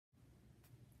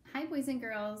boys and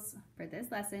girls. For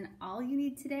this lesson, all you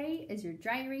need today is your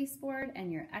dry erase board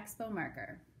and your Expo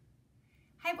marker.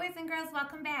 Hi boys and girls,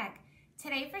 welcome back.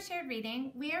 Today for shared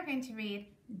reading, we are going to read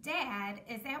Dad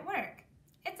is at Work.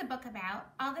 It's a book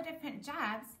about all the different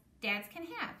jobs dads can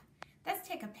have. Let's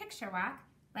take a picture walk,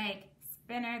 like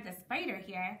Spinner the spider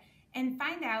here, and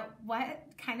find out what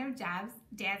kind of jobs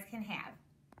dads can have.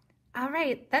 All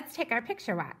right, let's take our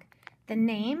picture walk. The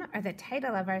name or the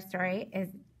title of our story is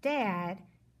Dad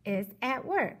is at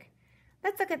Work.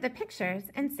 Let's look at the pictures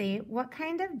and see what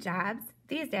kind of jobs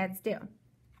these dads do.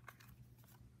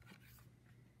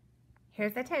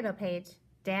 Here's the title page,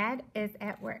 Dad is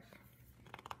at Work.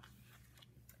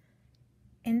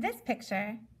 In this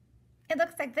picture, it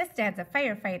looks like this dad's a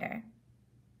firefighter.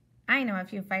 I know a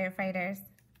few firefighters.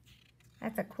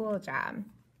 That's a cool job.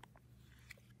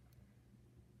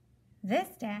 This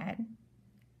dad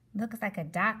looks like a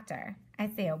doctor. I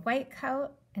see a white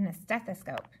coat and a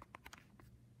stethoscope.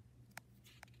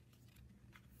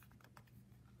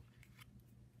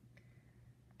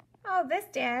 Oh, this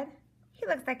dad, he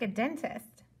looks like a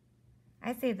dentist.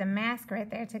 I see the mask right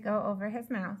there to go over his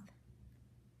mouth.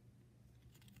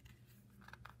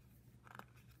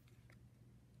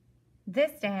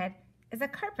 This dad is a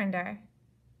carpenter.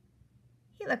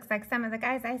 He looks like some of the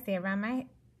guys I see around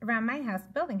my house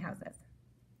building houses.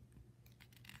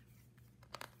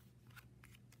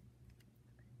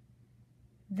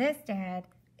 This dad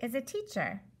is a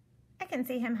teacher. I can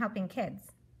see him helping kids.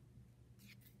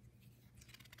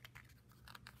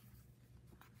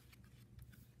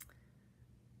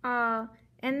 Oh,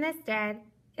 and this dad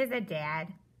is a dad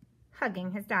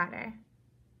hugging his daughter.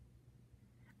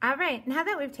 All right, now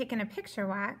that we've taken a picture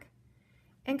walk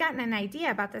and gotten an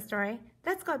idea about the story,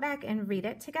 let's go back and read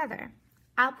it together.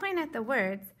 I'll point at the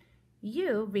words.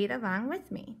 You read along with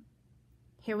me.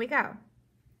 Here we go.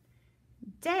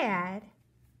 Dad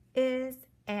is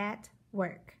at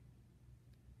work.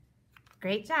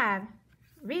 Great job.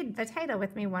 Read the title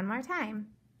with me one more time.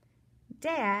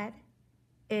 Dad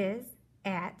is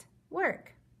at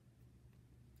work.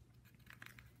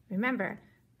 Remember,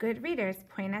 good readers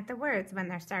point at the words when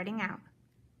they're starting out.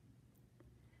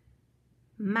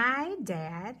 My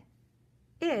dad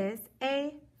is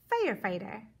a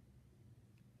firefighter.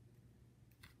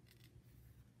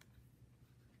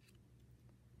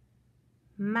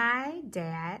 My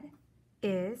dad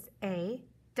is a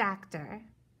doctor.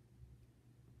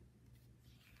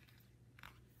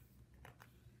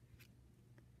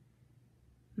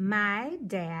 My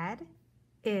dad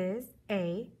is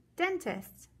a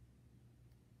dentist.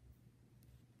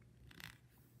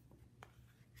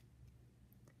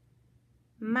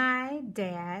 My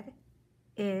dad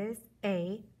is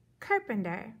a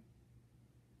carpenter.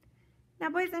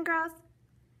 Now, boys and girls,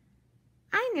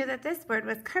 I knew that this word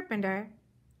was carpenter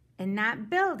and not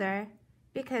builder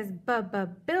because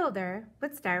builder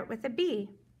would start with a B.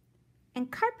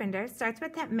 And carpenter starts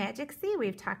with that magic C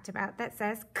we've talked about that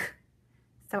says K.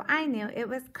 So I knew it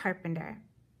was carpenter.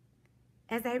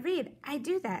 As I read, I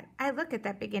do that. I look at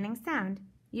that beginning sound.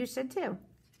 You should too.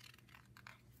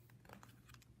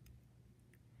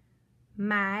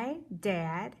 My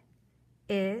dad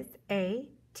is a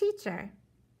teacher.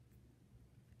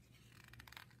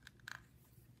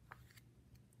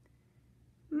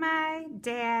 My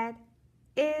dad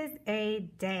is a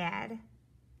dad.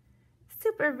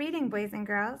 Super reading, boys and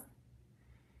girls.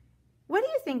 What do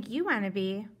you think you want to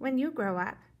be when you grow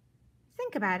up?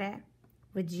 Think about it.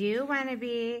 Would you want to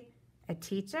be a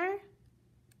teacher?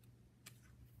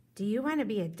 Do you want to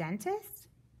be a dentist?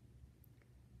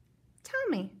 Tell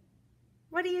me,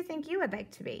 what do you think you would like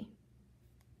to be?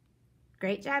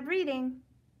 Great job reading.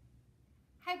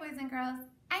 Hi, boys and girls.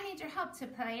 I need your help to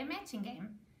play a matching game.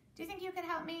 Do you think you could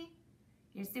help me?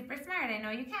 You're super smart, I know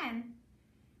you can.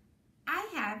 I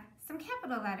have some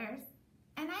capital letters,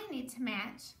 and I need to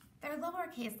match their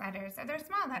lowercase letters or their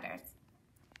small letters.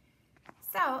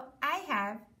 So I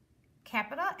have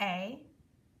capital A,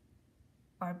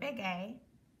 or big A,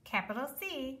 capital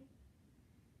C,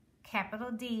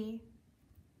 capital D,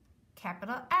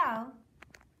 capital L,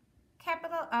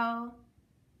 capital O,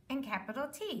 and capital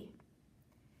T.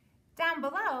 Down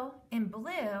below, in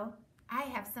blue, I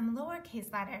have some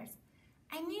lowercase letters.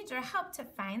 I need your help to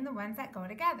find the ones that go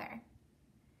together.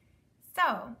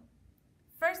 So,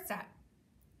 first up,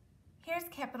 here's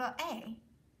capital A.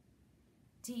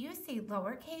 Do you see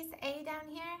lowercase a down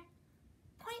here?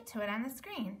 Point to it on the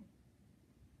screen.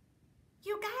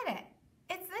 You got it.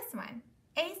 It's this one.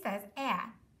 A says a,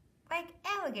 like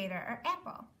alligator or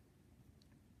apple.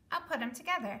 I'll put them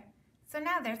together. So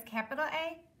now there's capital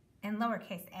A and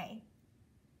lowercase a.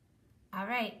 All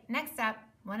right, next up,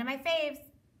 one of my faves,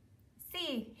 C.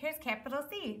 C. Here's capital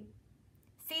C.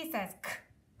 C says k,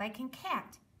 like in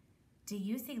cat. Do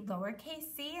you see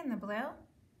lowercase c in the blue?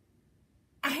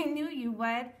 I knew you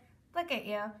would. Look at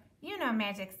you. You know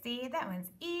Magic C. That one's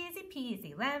easy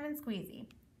peasy, lemon squeezy.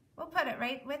 We'll put it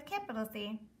right with capital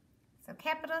C. So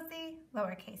capital C,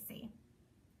 lowercase c.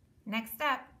 Next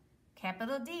up,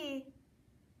 capital D.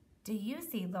 Do you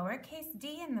see lowercase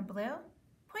d in the blue?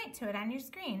 Point to it on your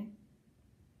screen.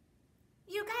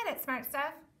 You got it, smart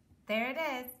stuff. There it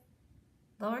is,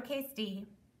 lowercase d.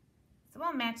 So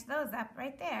we'll match those up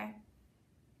right there.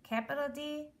 Capital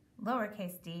D,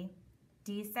 lowercase d.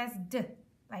 D says D,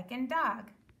 like in dog.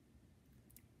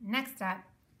 Next up,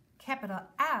 capital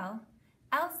L.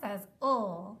 L says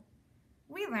ul.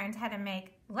 We learned how to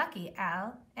make lucky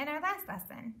L in our last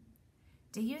lesson.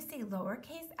 Do you see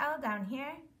lowercase l down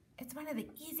here? It's one of the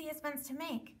easiest ones to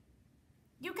make.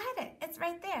 You got it, it's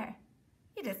right there.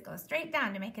 You just go straight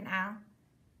down to make an L.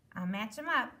 I'll match them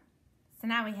up. So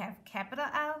now we have capital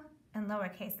L and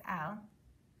lowercase l.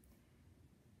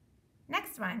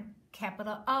 Next one,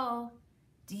 capital O.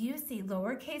 Do you see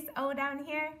lowercase o down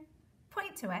here?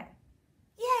 Point to it.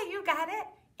 Yeah, you got it.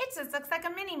 It just looks like a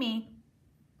mini-me.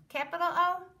 Capital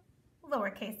O,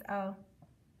 lowercase o.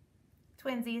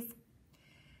 Twinsies.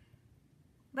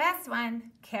 Last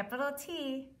one, capital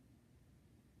T.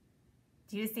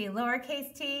 Do you see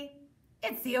lowercase t?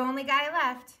 It's the only guy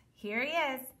left. Here he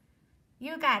is.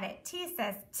 You got it. T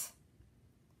says t.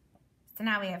 So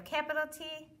now we have capital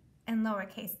T and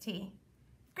lowercase t.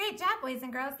 Great job, boys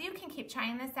and girls. You can keep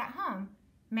trying this at home,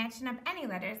 matching up any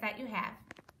letters that you have.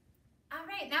 All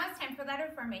right, now it's time for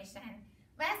letter formation.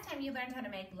 Last time you learned how to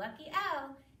make lucky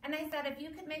L, and I said if you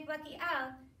could make lucky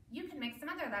L, you could make some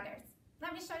other letters.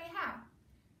 Let me show you how.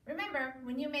 Remember,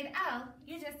 when you made L,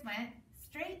 you just went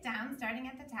straight down, starting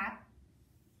at the top,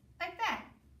 like that.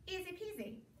 Easy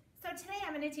peasy. So today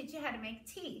I'm going to teach you how to make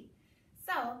T.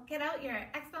 So get out your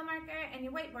Expo marker and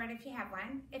your whiteboard if you have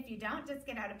one. If you don't, just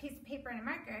get out a piece of paper and a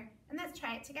marker, and let's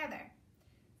try it together.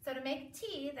 So to make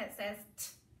T that says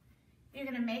T, you're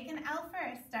going to make an L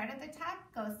first. Start at the top,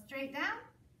 go straight down,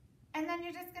 and then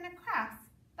you're just going to cross,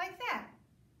 like that.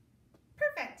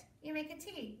 Perfect. You make a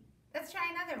T. Let's try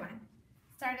another one.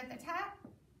 Start at the top,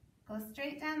 go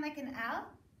straight down like an L,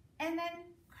 and then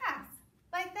cross,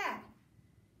 like that.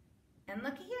 And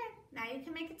looky here, now you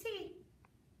can make a T.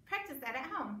 Practice that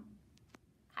at home.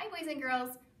 Hi, boys and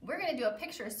girls. We're going to do a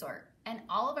picture sort, and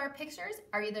all of our pictures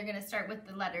are either going to start with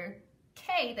the letter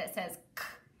K that says K,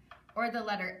 or the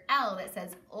letter L that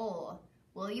says ul.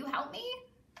 Will you help me?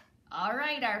 All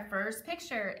right, our first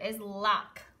picture is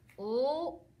lock.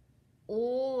 Lock.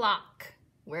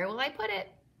 Where will I put it?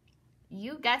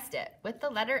 You guessed it, with the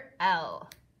letter L.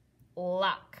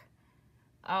 Lock.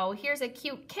 Oh, here's a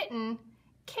cute kitten.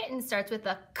 Kitten starts with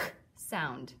a K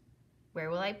sound. Where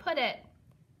will I put it?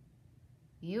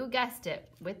 You guessed it,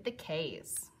 with the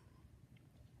K's.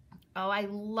 Oh, I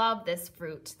love this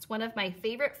fruit. It's one of my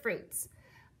favorite fruits.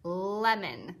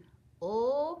 Lemon.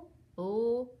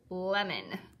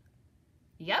 Lemon.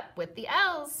 Yep, with the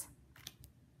L's.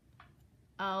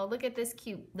 Oh, look at this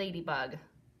cute ladybug.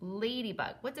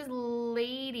 Ladybug. What does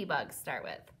ladybug start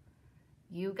with?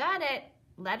 You got it.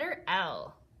 Letter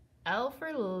L. L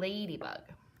for ladybug.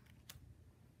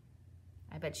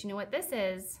 I bet you know what this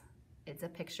is. It's a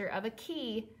picture of a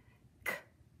key.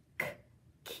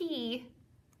 Key.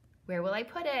 Where will I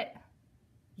put it?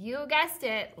 You guessed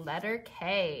it. Letter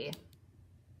K.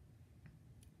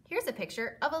 Here's a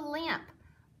picture of a lamp.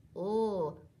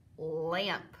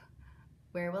 Lamp.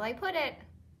 Where will I put it?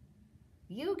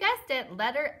 You guessed it.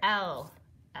 Letter L.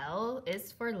 L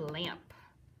is for lamp.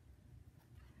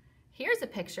 Here's a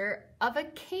picture of a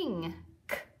king.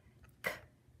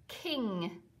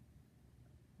 King.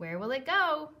 Where will it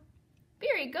go?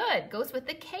 Very good. Goes with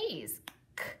the K's.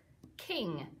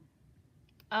 King.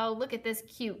 Oh, look at this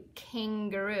cute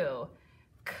kangaroo.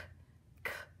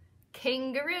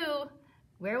 Kangaroo.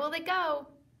 Where will it go?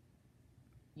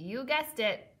 You guessed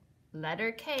it.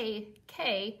 Letter K.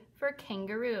 K for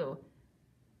kangaroo.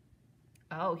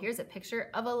 Oh, here's a picture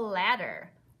of a ladder.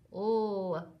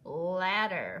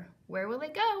 Ladder. Where will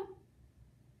it go?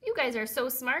 You guys are so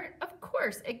smart. Of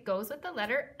course, it goes with the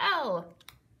letter L.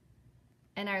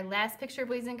 And our last picture,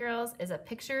 boys and girls, is a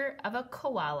picture of a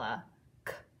koala.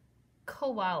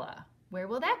 Koala. Where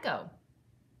will that go?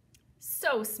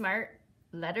 So smart.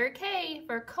 Letter K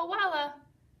for koala.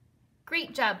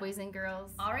 Great job, boys and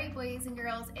girls. All right, boys and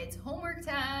girls, it's homework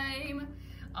time.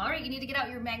 All right, you need to get out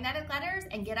your magnetic letters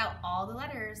and get out all the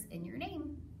letters in your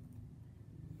name.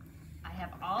 I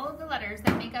have all of the letters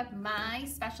that make up my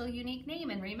special unique name.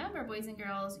 And remember, boys and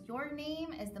girls, your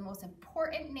name is the most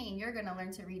important name you're gonna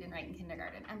learn to read and write in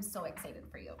kindergarten. I'm so excited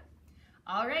for you.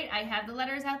 All right, I have the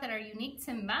letters out that are unique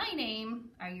to my name.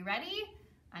 Are you ready?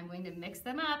 I'm going to mix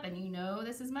them up, and you know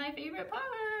this is my favorite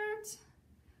part.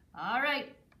 All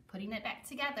right, putting it back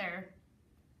together.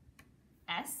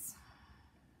 S,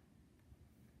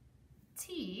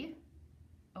 T,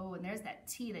 oh, and there's that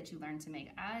T that you learned to make.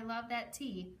 I love that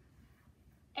T.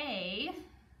 A,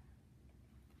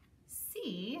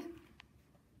 C,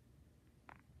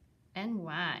 and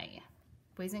Y.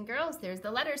 Boys and girls, there's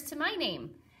the letters to my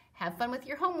name. Have fun with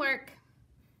your homework.